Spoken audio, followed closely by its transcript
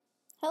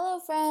Hello,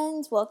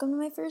 friends. Welcome to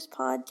my first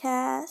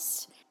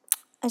podcast.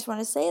 I just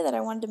want to say that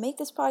I wanted to make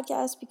this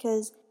podcast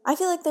because I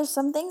feel like there's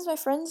some things my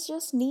friends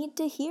just need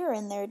to hear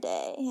in their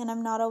day, and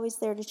I'm not always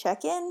there to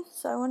check in,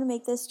 so I want to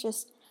make this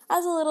just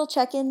as a little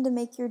check-in to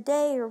make your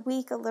day or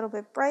week a little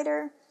bit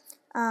brighter.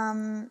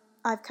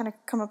 I've kind of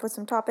come up with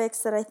some topics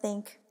that I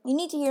think you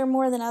need to hear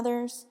more than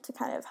others to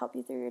kind of help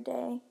you through your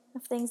day,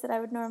 of things that I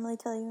would normally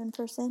tell you in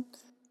person.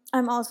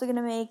 I'm also going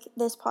to make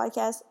this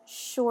podcast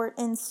short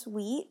and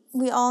sweet.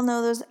 We all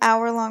know those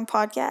hour-long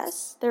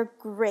podcasts. They're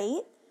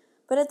great.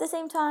 But at the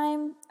same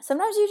time,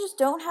 sometimes you just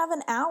don't have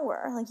an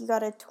hour. Like, you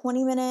got a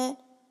 20-minute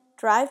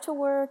drive to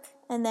work,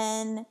 and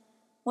then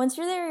once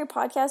you're there, your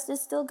podcast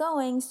is still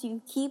going, so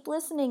you keep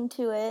listening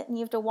to it, and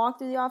you have to walk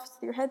through the office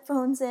with your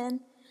headphones in,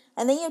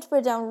 and then you have to put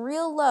it down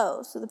real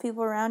low so the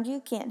people around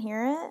you can't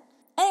hear it.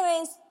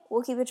 Anyways,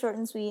 we'll keep it short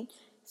and sweet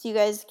so you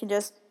guys can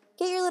just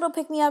get your little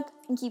pick-me-up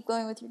and keep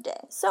going with your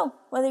day. So,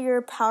 whether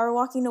you're power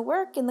walking to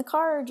work, in the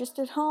car, or just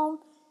at home,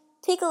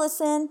 take a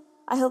listen.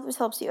 I hope this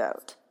helps you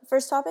out. The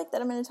first topic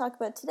that I'm going to talk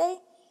about today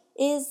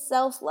is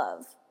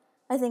self-love.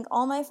 I think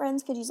all my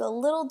friends could use a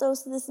little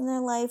dose of this in their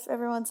life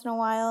every once in a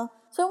while.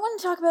 So I want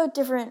to talk about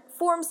different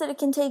forms that it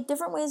can take,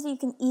 different ways that you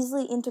can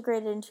easily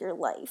integrate it into your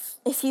life.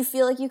 If you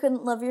feel like you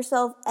couldn't love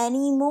yourself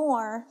any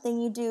more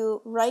than you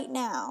do right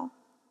now,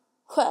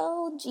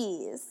 well,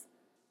 geez,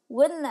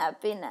 wouldn't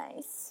that be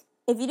nice?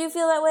 If you do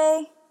feel that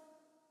way,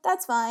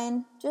 that's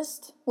fine.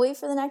 Just wait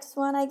for the next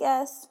one, I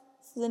guess.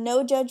 This is a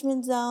no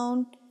judgment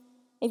zone.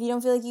 If you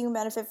don't feel like you can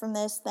benefit from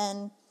this,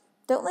 then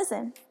don't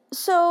listen.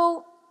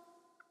 So,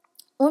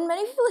 when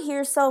many people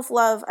hear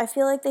self-love, I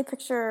feel like they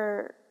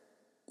picture,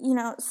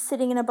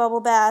 sitting in a bubble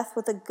bath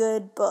with a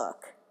good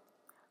book.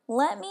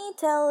 Let me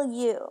tell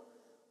you,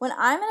 when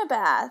I'm in a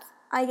bath,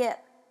 I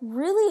get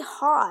really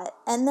hot,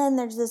 and then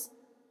there's this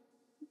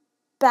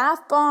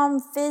bath bomb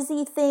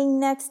fizzy thing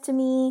next to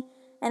me,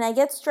 and I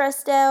get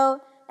stressed out,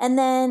 and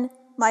then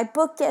my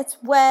book gets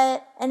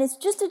wet, and it's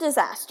just a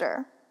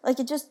disaster. Like,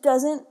 it just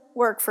doesn't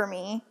work for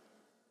me.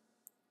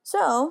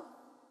 So,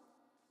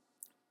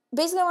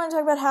 basically I want to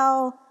talk about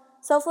how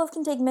self-love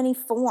can take many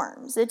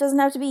forms. It doesn't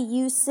have to be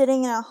you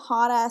sitting in a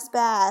hot-ass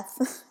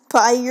bath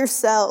by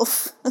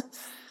yourself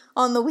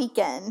on the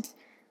weekend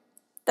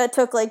that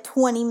took like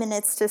 20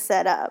 minutes to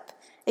set up.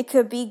 It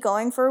could be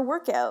going for a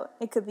workout.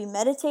 It could be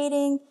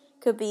meditating.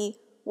 It could be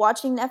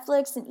watching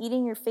Netflix and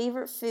eating your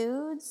favorite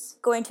foods,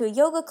 going to a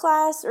yoga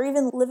class, or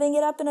even living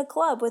it up in a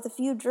club with a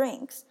few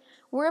drinks.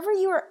 Wherever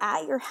you are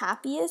at your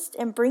happiest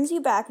and brings you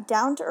back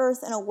down to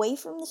earth and away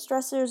from the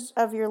stressors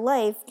of your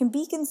life can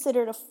be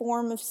considered a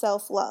form of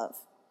self-love.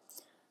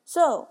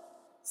 So,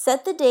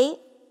 set the date,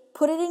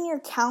 put it in your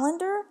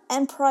calendar,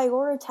 and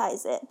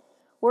prioritize it.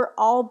 We're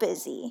all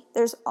busy.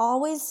 There's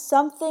always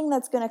something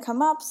that's going to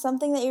come up,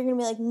 something that you're going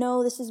to be like,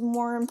 no, this is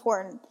more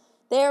important.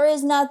 There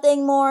is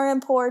nothing more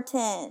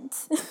important.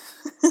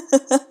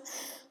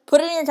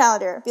 Put it in your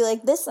calendar. Be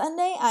like, this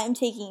Sunday, I am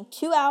taking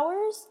 2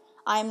 hours.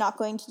 I am not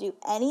going to do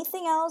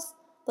anything else.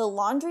 The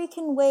laundry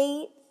can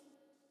wait.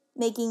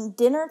 Making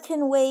dinner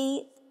can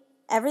wait.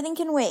 Everything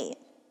can wait.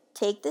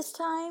 Take this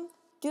time.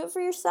 Do it for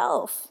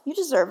yourself. You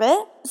deserve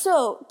it.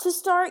 So, to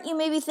start, you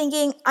may be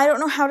thinking, I don't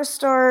know how to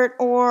start,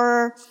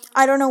 or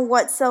I don't know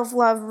what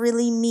self-love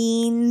really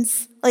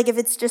means. Like, if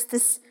it's just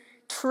this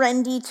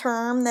trendy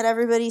term that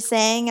everybody's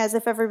saying as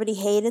if everybody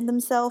hated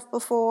themselves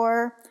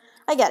before.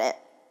 I get it.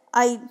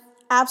 I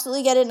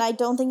absolutely get it, and I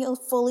don't think you'll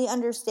fully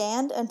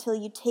understand until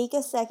you take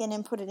a second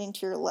and put it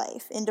into your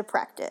life, into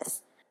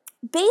practice.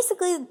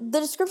 Basically,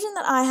 the description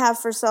that I have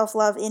for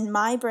self-love in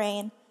my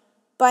brain,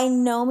 by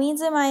no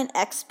means am I an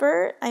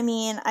expert. I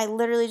mean, I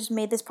literally just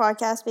made this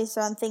podcast based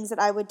on things that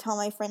I would tell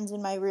my friends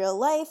in my real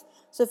life.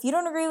 So if you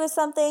don't agree with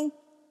something,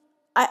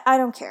 I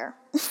don't care.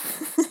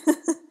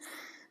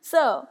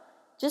 So,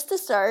 just to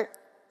start,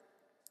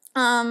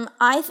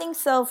 I think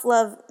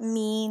self-love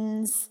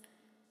means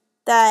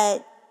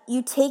that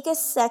you take a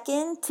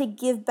second to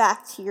give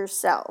back to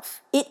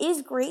yourself. It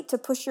is great to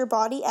push your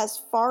body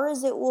as far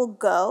as it will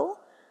go,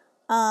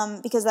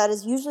 because that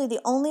is usually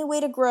the only way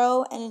to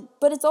grow.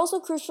 But it's also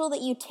crucial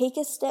that you take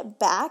a step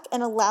back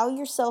and allow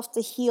yourself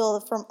to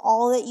heal from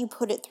all that you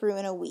put it through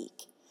in a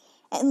week.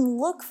 And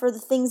look for the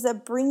things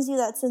that brings you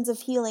that sense of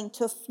healing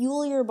to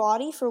fuel your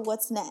body for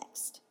what's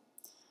next.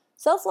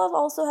 Self-love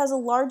also has a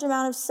large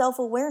amount of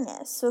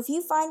self-awareness. So if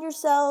you find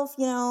yourself,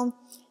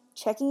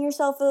 checking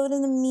yourself out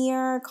in the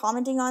mirror,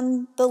 commenting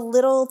on the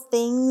little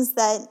things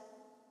that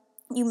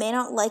you may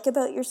not like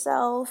about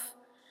yourself,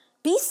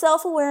 be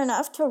self-aware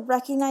enough to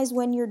recognize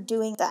when you're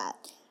doing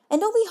that.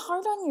 And don't be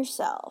hard on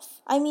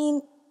yourself. I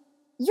mean,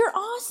 you're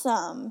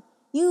awesome.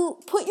 You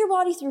put your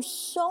body through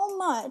so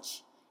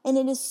much, and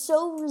it is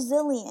so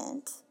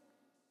resilient.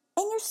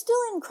 And you're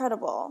still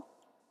incredible.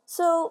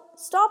 So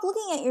stop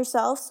looking at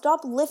yourself.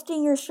 Stop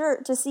lifting your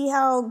shirt to see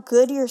how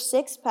good your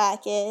six-pack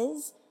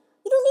is.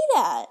 You don't need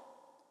that.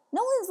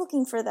 No one's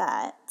looking for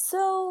that.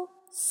 So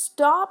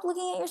stop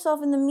looking at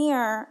yourself in the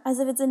mirror as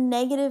if it's a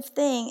negative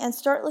thing and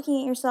start looking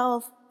at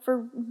yourself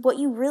for what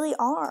you really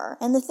are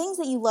and the things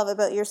that you love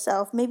about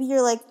yourself. Maybe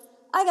you're like,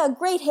 I got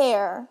great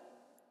hair.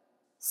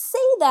 Say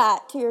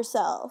that to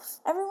yourself.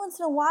 Every once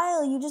in a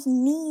while, you just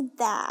need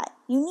that.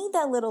 You need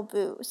that little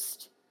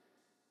boost.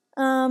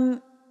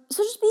 So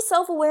just be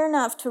self-aware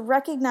enough to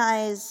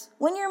recognize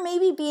when you're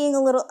maybe being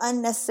a little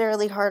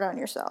unnecessarily hard on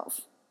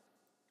yourself.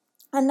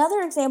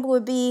 Another example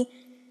would be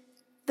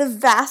the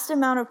vast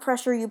amount of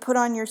pressure you put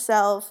on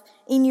yourself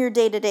in your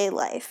day-to-day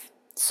life.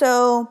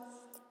 So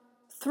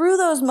through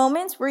those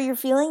moments where you're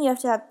feeling you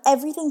have to have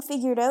everything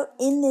figured out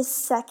in this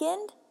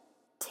second,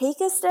 take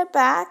a step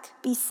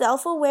back, be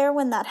self-aware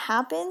when that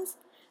happens,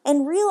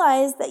 and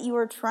realize that you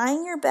are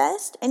trying your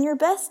best and your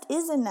best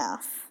is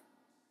enough.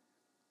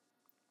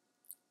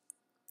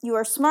 You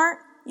are smart,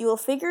 you will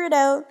figure it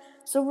out,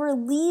 so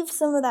relieve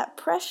some of that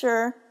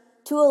pressure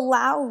to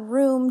allow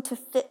room to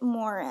fit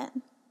more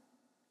in.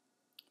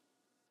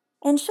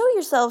 And show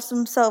yourself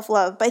some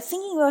self-love by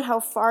thinking about how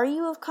far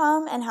you have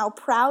come and how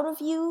proud of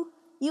you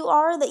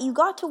are that you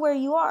got to where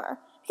you are.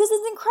 Because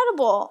it's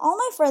incredible. All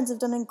my friends have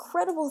done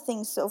incredible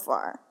things so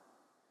far.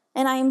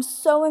 And I am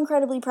so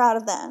incredibly proud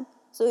of them.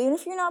 So even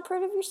if you're not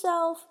proud of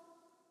yourself,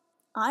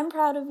 I'm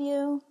proud of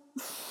you.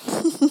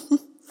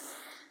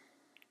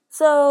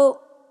 So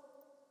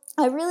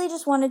I really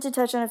just wanted to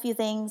touch on a few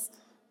things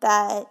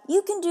that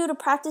you can do to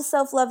practice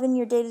self-love in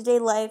your day-to-day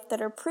life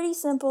that are pretty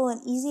simple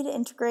and easy to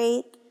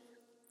integrate.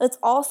 Let's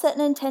all set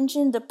an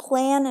intention to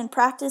plan and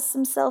practice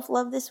some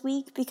self-love this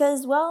week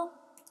because, well,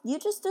 you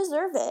just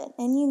deserve it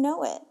and you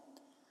know it.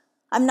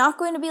 I'm not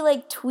going to be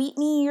like, tweet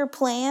me your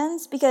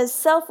plans because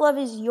self-love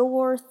is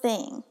your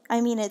thing.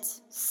 I mean,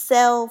 it's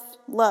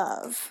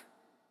self-love.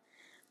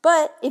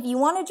 But if you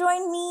want to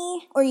join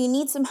me or you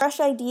need some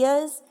fresh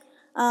ideas,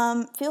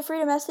 feel free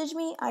to message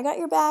me. I got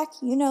your back.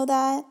 You know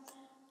that.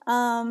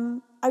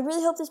 I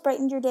really hope this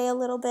brightened your day a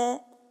little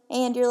bit.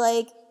 And you're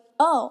like,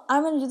 oh,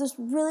 I'm going to do this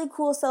really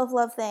cool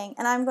self-love thing.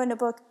 And I'm going to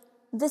book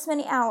this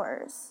many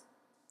hours.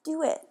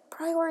 Do it.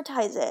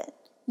 Prioritize it.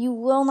 You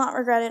will not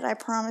regret it, I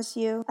promise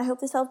you. I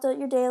hope this helped out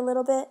your day a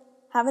little bit.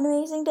 Have an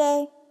amazing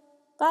day.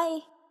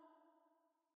 Bye.